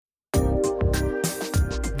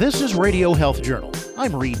This is Radio Health Journal.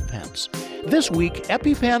 I'm Reed Pence. This week,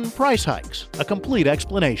 Epi-Pen price hikes, a complete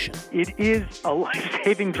explanation. It is a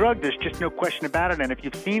life-saving drug. There's just no question about it. And if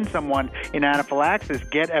you've seen someone in anaphylaxis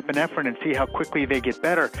get epinephrine and see how quickly they get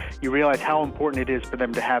better, you realize how important it is for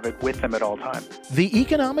them to have it with them at all times. The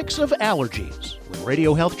economics of allergies when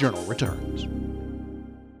Radio Health Journal returns.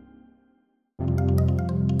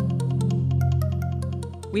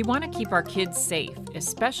 We want to keep our kids safe,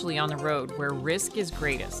 especially on the road where risk is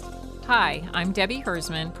greatest. Hi, I'm Debbie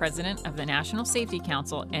Hersman, President of the National Safety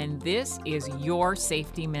Council, and this is your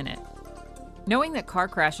Safety Minute. Knowing that car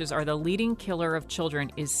crashes are the leading killer of children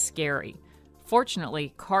is scary.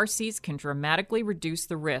 Fortunately, car seats can dramatically reduce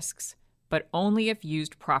the risks, but only if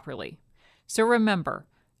used properly. So remember,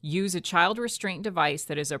 use a child restraint device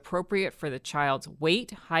that is appropriate for the child's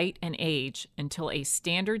weight, height, and age until a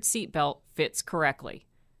standard seatbelt fits correctly.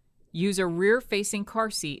 Use a rear-facing car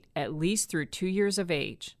seat at least through 2 years of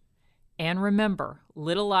age. And remember,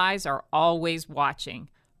 little eyes are always watching.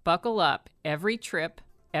 Buckle up every trip,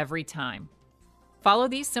 every time. Follow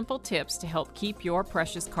these simple tips to help keep your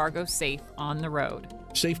precious cargo safe on the road.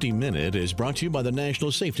 Safety Minute is brought to you by the National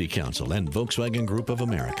Safety Council and Volkswagen Group of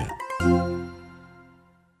America.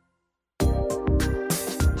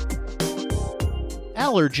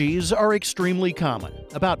 Allergies are extremely common.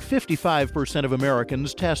 About 55% of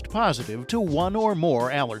Americans test positive to one or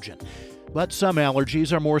more allergen. But some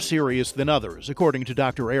allergies are more serious than others, according to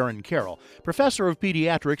Dr. Aaron Carroll, professor of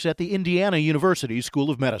pediatrics at the Indiana University School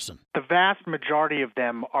of Medicine. The vast majority of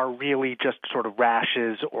them are really just sort of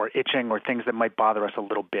rashes or itching or things that might bother us a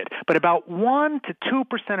little bit. But about 1 to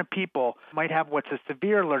 2% of people might have what's a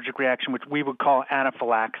severe allergic reaction, which we would call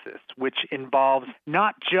anaphylaxis, which involves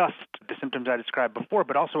not just the symptoms I described before,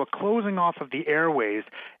 but also a closing off of the airways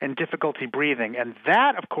and difficulty breathing. And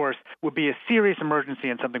that, of course, would be a serious emergency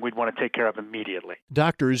and something we'd want to take care of immediately.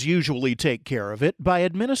 Doctors usually take care of it by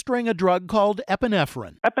administering a drug called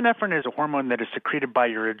epinephrine. Epinephrine is a hormone that is secreted by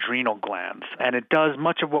your adrenal glands, and it does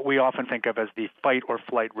much of what we often think of as the fight or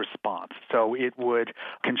flight response. So it would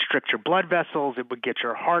constrict your blood vessels, it would get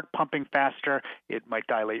your heart pumping faster, it might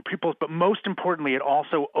dilate your pupils, but most importantly, it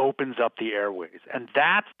also opens up the airways. And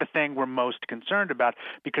that's the thing we're most concerned about,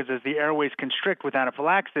 because as the airways constrict with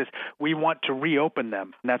anaphylaxis, we want to reopen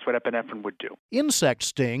them, and that's what epinephrine would do. Insect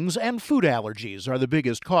stings and food allergies are the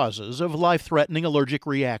biggest causes of life-threatening allergic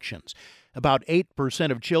reactions. About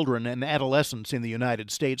 8% of children and adolescents in the United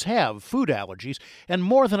States have food allergies, and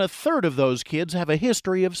more than a third of those kids have a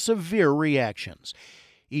history of severe reactions.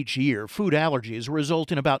 Each year, food allergies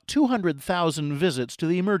result in about 200,000 visits to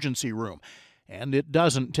the emergency room, and it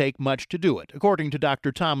doesn't take much to do it, according to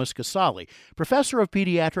Dr. Thomas Casale, professor of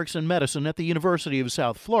pediatrics and medicine at the University of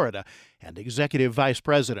South Florida and executive vice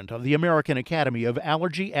president of the American Academy of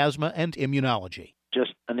Allergy, Asthma, and Immunology.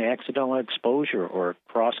 Just an accidental exposure or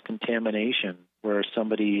cross-contamination where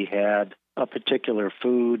somebody had a particular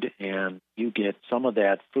food and you get some of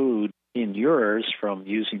that food in yours from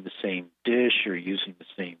using the same dish or using the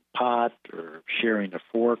same pot or sharing a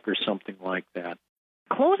fork or something like that.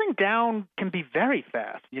 Closing down can be very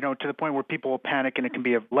fast, to the point where people will panic, and it can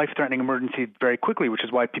be a life-threatening emergency very quickly, which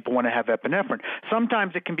is why people want to have epinephrine.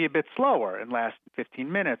 Sometimes it can be a bit slower and last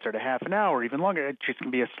 15 minutes or to half an hour, even longer. It just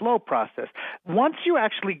can be a slow process. Once you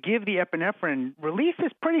actually give the epinephrine, relief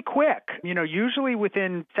is pretty quick, usually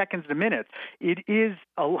within seconds to minutes. It is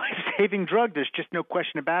a life-saving drug. There's just no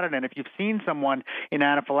question about it. And if you've seen someone in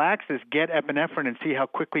anaphylaxis get epinephrine and see how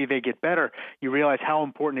quickly they get better, you realize how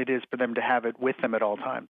important it is for them to have it with them at all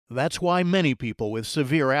times. That's why many people with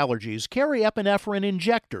severe allergies carry epinephrine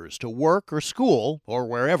injectors to work or school or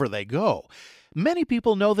wherever they go. Many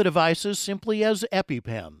people know the devices simply as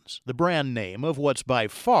Epi-Pens, the brand name of what's by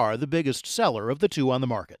far the biggest seller of the two on the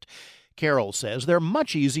market. Carroll says they're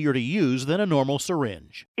much easier to use than a normal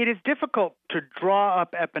syringe. It is difficult to draw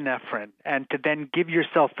up epinephrine and to then give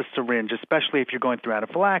yourself the syringe, especially if you're going through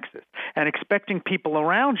anaphylaxis. And expecting people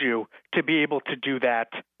around you to be able to do that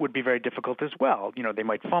would be very difficult as well. They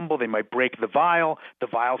might fumble, they might break the vial, the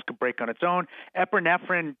vials could break on its own.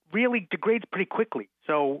 Epinephrine really degrades pretty quickly.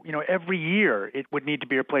 So, every year it would need to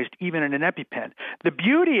be replaced, even in an Epi-Pen. The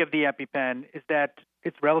beauty of the Epi-Pen is that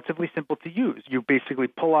it's relatively simple to use. You basically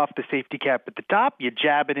pull off the safety cap at the top, you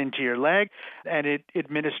jab it into your leg, and it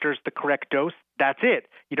administers the correct dose. That's it.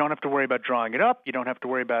 You don't have to worry about drawing it up. You don't have to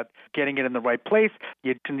worry about getting it in the right place.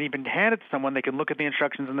 You can even hand it to someone. They can look at the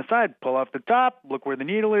instructions on the side, pull off the top, look where the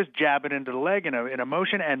needle is, jab it into the leg in a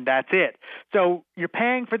motion, and that's it. So you're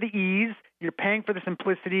paying for the ease. You're paying for the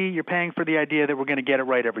simplicity. You're paying for the idea that we're going to get it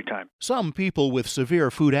right every time. Some people with severe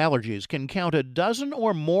food allergies can count a dozen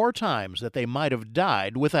or more times that they might have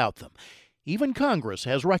died without them. Even Congress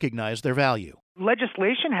has recognized their value.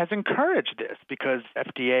 Legislation has encouraged this because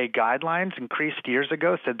FDA guidelines increased years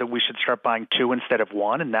ago, said that we should start buying 2 instead of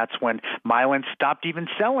 1, and that's when Mylan stopped even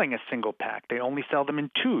selling a single pack. They only sell them in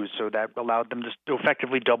 2s, so that allowed them to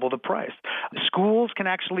effectively double the price. Schools can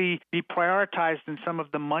actually be prioritized in some of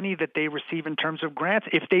the money that they receive in terms of grants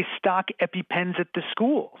if they stock Epi-Pens at the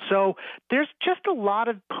school. So there's just a lot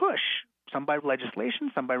of push, some by legislation,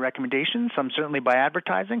 some by recommendation, some certainly by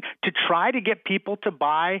advertising, to try to get people to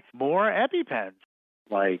buy more Epi-Pens.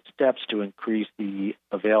 Like steps to increase the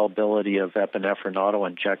availability of epinephrine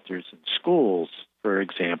auto-injectors in schools, for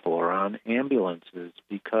example, or on ambulances,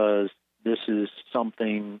 because this is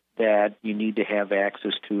something that you need to have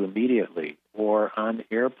access to immediately, or on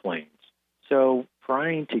airplanes. So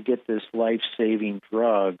trying to get this life-saving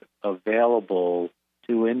drug available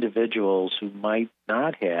to individuals who might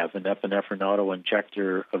not have an epinephrine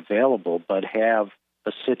auto-injector available but have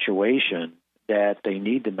a situation that they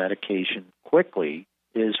need the medication quickly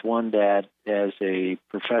is one that, as a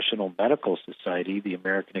professional medical society, the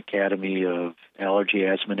American Academy of Allergy,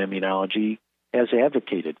 Asthma, and Immunology has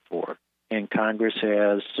advocated for, and Congress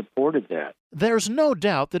has supported that. There's no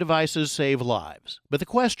doubt the devices save lives, but the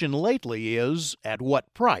question lately is, at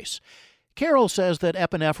what price? Carol says that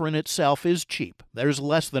epinephrine itself is cheap. There's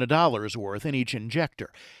less than $1 worth in each injector.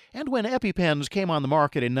 And when Epi-Pens came on the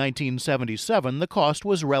market in 1977, the cost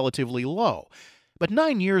was relatively low. But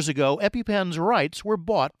 9 years ago, Epi-Pen's rights were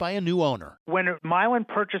bought by a new owner. When Mylan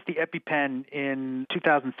purchased the Epi-Pen in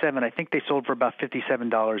 2007, I think they sold for about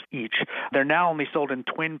 $57 each. They're now only sold in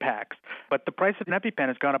twin packs. But the price of an Epi-Pen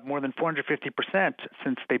has gone up more than 450%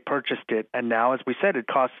 since they purchased it. And now, as we said, it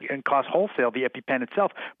costs wholesale, the Epi-Pen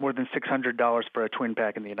itself, more than $600 for a twin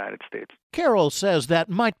pack in the United States. Carol says that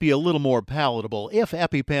might be a little more palatable if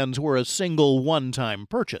Epi-Pens were a single one-time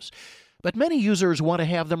purchase. But many users want to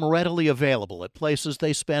have them readily available at places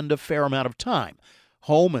they spend a fair amount of time,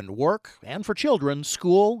 home and work, and for children,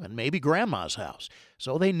 school, and maybe grandma's house.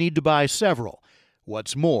 So they need to buy several.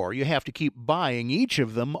 What's more, you have to keep buying each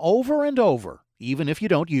of them over and over, even if you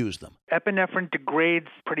don't use them. Epinephrine degrades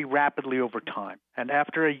pretty rapidly over time. And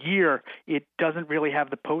after a year, it doesn't really have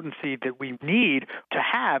the potency that we need to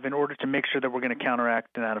have in order to make sure that we're going to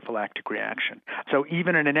counteract an anaphylactic reaction. So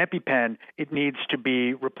even in an Epi-Pen, it needs to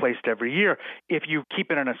be replaced every year. If you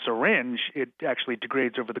keep it in a syringe, it actually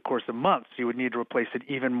degrades over the course of months. You would need to replace it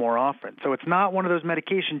even more often. So it's not one of those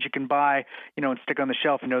medications you can buy, and stick on the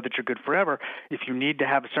shelf and know that you're good forever. If you need to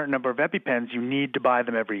have a certain number of Epi-Pens, you need to buy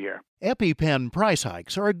them every year. Epi-Pen price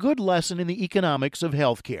hikes are a good lesson in the economics of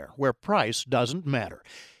healthcare, where price doesn't matter.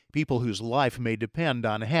 People whose life may depend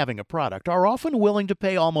on having a product are often willing to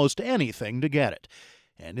pay almost anything to get it.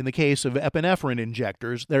 And in the case of epinephrine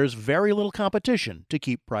injectors, there's very little competition to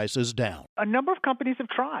keep prices down. A number of companies have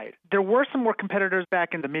tried. There were some more competitors back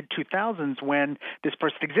in the mid-2000s when this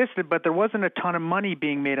first existed, but there wasn't a ton of money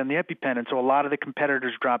being made on the Epi-Pen, and so a lot of the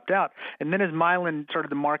competitors dropped out. And then as Mylan started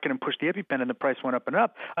to market and push the Epi-Pen and the price went up and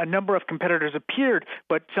up, a number of competitors appeared,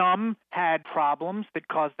 but some had problems that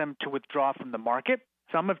caused them to withdraw from the market.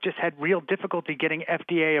 Some have just had real difficulty getting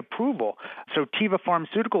FDA approval. So Teva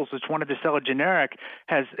Pharmaceuticals, which wanted to sell a generic,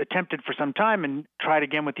 has attempted for some time and tried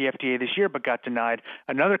again with the FDA this year but got denied.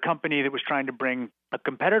 Another company that was trying to bring a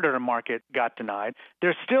competitor to market got denied.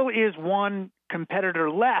 There still is one competitor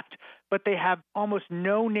left, but they have almost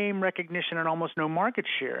no name recognition and almost no market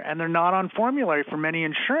share, and they're not on formulary for many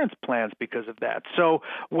insurance plans because of that. So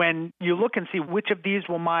when you look and see which of these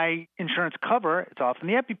will my insurance cover, it's often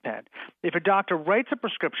the Epi-Pen. If a doctor writes a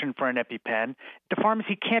prescription for an Epi-Pen, the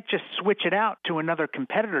pharmacy can't just switch it out to another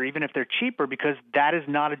competitor, even if they're cheaper, because that is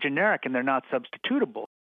not a generic and they're not substitutable.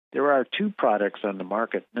 There are 2 products on the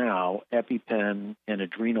market now, Epi-Pen and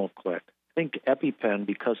Adrenal-Click. I think Epi-Pen,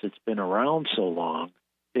 because it's been around so long,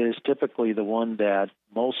 is typically the one that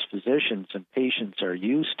most physicians and patients are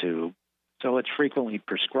used to, so it's frequently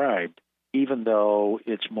prescribed, even though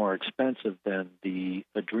it's more expensive than the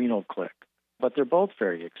Adrenal-Click. But they're both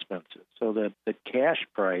very expensive, so that the cash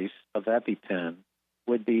price of Epi-Pen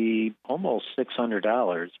would be almost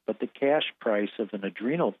 $600, but the cash price of an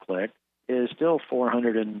Adrenal-Click is still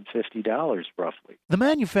 $450 roughly. The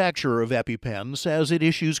manufacturer of Epi-Pen says it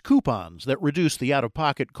issues coupons that reduce the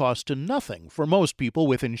out-of-pocket cost to nothing for most people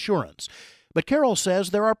with insurance. But Carroll says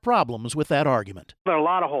there are problems with that argument. There are a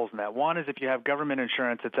lot of holes in that. One is if you have government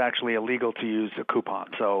insurance, it's actually illegal to use a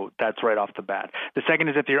coupon. So that's right off the bat. The second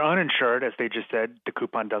is if you're uninsured, as they just said, the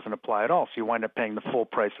coupon doesn't apply at all. So you wind up paying the full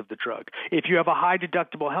price of the drug. If you have a high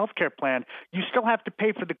deductible health care plan, you still have to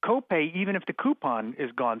pay for the copay even if the coupon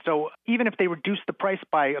is gone. So even if they reduce the price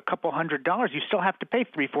by a couple $100, you still have to pay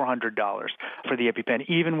 $300-400 for the Epi-Pen,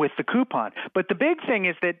 even with the coupon. But the big thing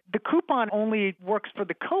is that the coupon only works for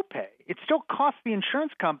the copay. It still costs the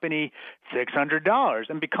insurance company $600.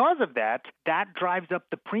 And because of that, that drives up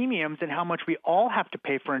the premiums and how much we all have to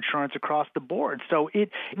pay for insurance across the board. So it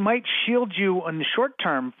might shield you in the short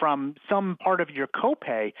term from some part of your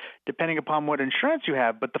copay, depending upon what insurance you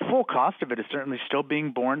have. But the full cost of it is certainly still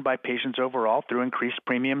being borne by patients overall through increased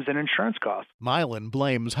premiums and insurance costs. Mylan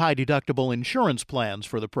blames high-deductible insurance plans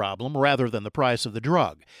for the problem rather than the price of the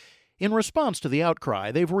drug. In response to the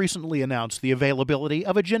outcry, they've recently announced the availability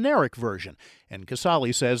of a generic version, and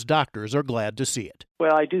Casale says doctors are glad to see it.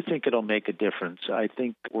 Well, I do think it'll make a difference. I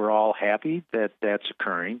think we're all happy that that's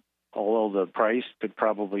occurring, although the price could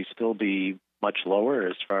probably still be much lower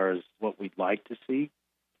as far as what we'd like to see.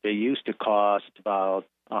 They used to cost about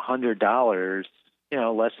 $100,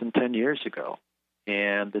 less than 10 years ago,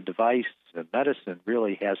 and the device, the medicine,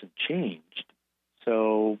 really hasn't changed.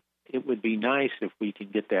 So it would be nice if we can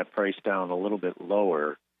get that price down a little bit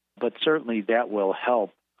lower, but certainly that will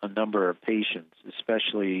help a number of patients,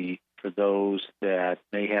 especially for those that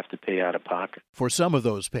may have to pay out of pocket. For some of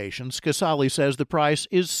those patients, Casale says the price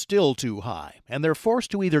is still too high, and they're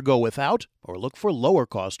forced to either go without or look for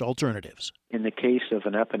lower-cost alternatives. In the case of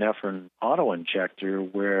an epinephrine auto-injector,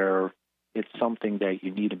 where it's something that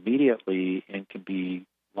you need immediately and can be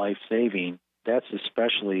life-saving, that's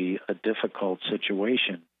especially a difficult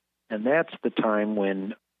situation. And that's the time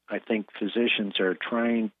when I think physicians are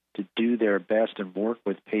trying to do their best and work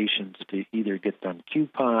with patients to either get them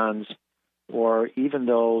coupons or, even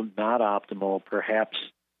though not optimal, perhaps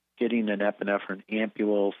getting an epinephrine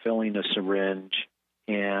ampule, filling a syringe,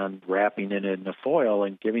 and wrapping it in the foil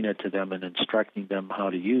and giving it to them and instructing them how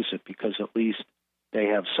to use it, because at least they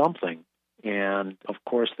have something. And, of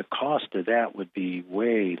course, the cost of that would be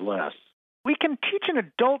way less. We can teach an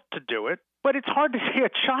adult to do it, but it's hard to say a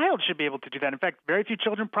child should be able to do that. In fact, very few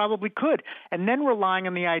children probably could. And then relying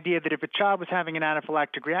on the idea that if a child was having an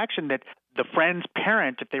anaphylactic reaction, that the friend's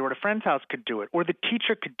parent, if they were at a friend's house, could do it, or the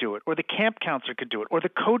teacher could do it, or the camp counselor could do it, or the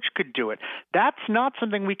coach could do it. That's not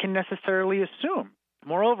something we can necessarily assume.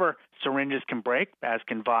 Moreover, syringes can break, as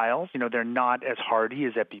can vials. They're not as hardy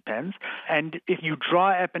as Epi-Pens. And if you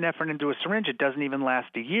draw epinephrine into a syringe, it doesn't even last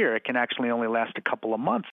a year. It can actually only last a couple of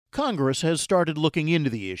months. Congress has started looking into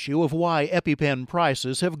the issue of why Epi-Pen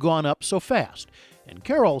prices have gone up so fast. And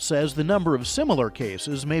Carroll says the number of similar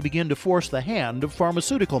cases may begin to force the hand of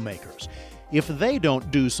pharmaceutical makers. If they don't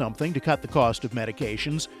do something to cut the cost of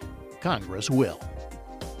medications, Congress will.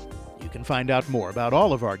 You can find out more about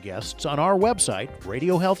all of our guests on our website,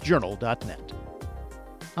 radiohealthjournal.net.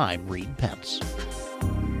 I'm Reed Pence.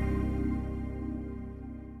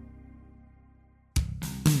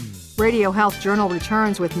 Radio Health Journal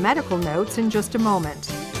returns with medical notes in just a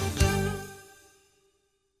moment.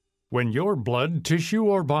 When your blood, tissue,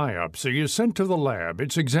 or biopsy is sent to the lab,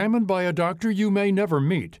 it's examined by a doctor you may never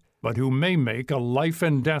meet, but who may make a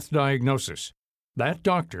life-and-death diagnosis. That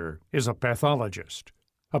doctor is a pathologist.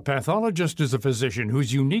 A pathologist is a physician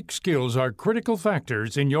whose unique skills are critical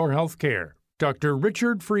factors in your health care. Dr.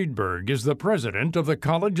 Richard Friedberg is the president of the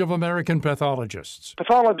College of American Pathologists.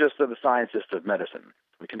 Pathologists are the scientists of medicine.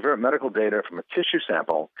 We convert medical data from a tissue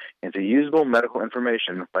sample into usable medical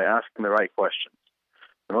information by asking the right questions.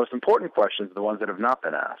 The most important questions are the ones that have not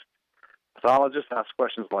been asked. Pathologists ask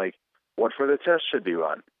questions like, what further tests should be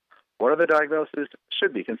run? What other diagnoses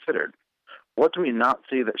should be considered? What do we not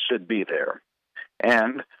see that should be there?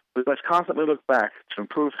 And we must constantly look back to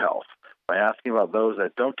improve health by asking about those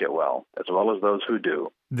that don't get well, as well as those who do.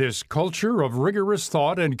 This culture of rigorous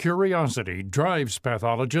thought and curiosity drives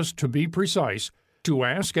pathologists to be precise, to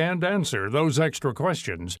ask and answer those extra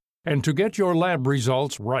questions, and to get your lab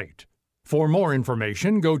results right. For more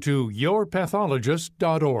information, go to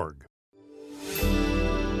yourpathologist.org.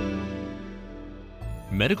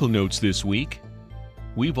 Medical notes this week.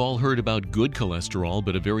 We've all heard about good cholesterol,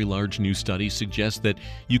 but a very large new study suggests that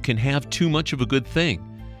you can have too much of a good thing.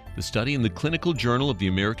 The study in the Clinical Journal of the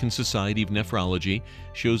American Society of Nephrology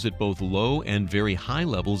shows that both low and very high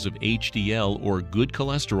levels of HDL, or good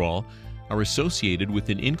cholesterol, are associated with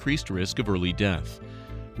an increased risk of early death.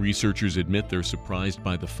 Researchers admit they're surprised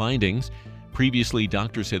by the findings. Previously,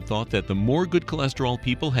 doctors had thought that the more good cholesterol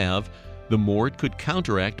people have, the more it could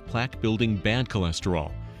counteract plaque-building bad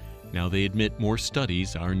cholesterol. Now they admit more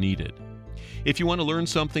studies are needed. If you want to learn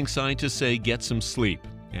something, scientists say get some sleep.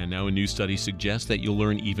 And now a new study suggests that you'll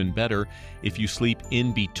learn even better if you sleep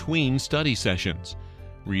in between study sessions.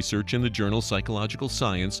 Research in the journal Psychological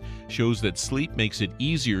Science shows that sleep makes it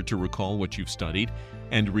easier to recall what you've studied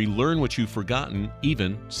and relearn what you've forgotten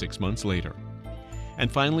even 6 months later.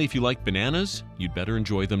 And finally, if you like bananas, you'd better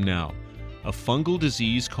enjoy them now. A fungal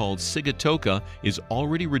disease called Sigatoka is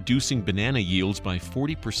already reducing banana yields by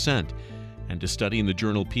 40%. And a study in the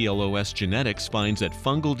journal PLOS Genetics finds that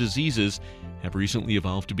fungal diseases have recently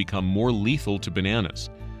evolved to become more lethal to bananas.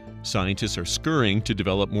 Scientists are scurrying to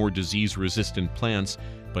develop more disease-resistant plants,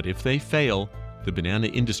 but if they fail, the banana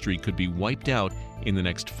industry could be wiped out in the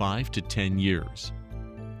next 5 to 10 years.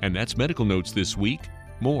 And that's Medical Notes this week.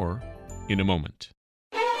 More in a moment.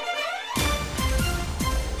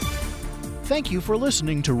 Thank you for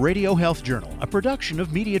listening to Radio Health Journal, a production of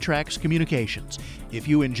MediaTrax Communications. If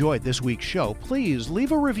you enjoyed this week's show, please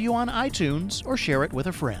leave a review on iTunes or share it with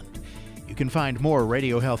a friend. You can find more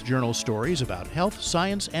Radio Health Journal stories about health,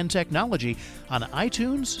 science, and technology on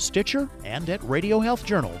iTunes, Stitcher, and at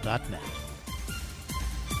radiohealthjournal.net.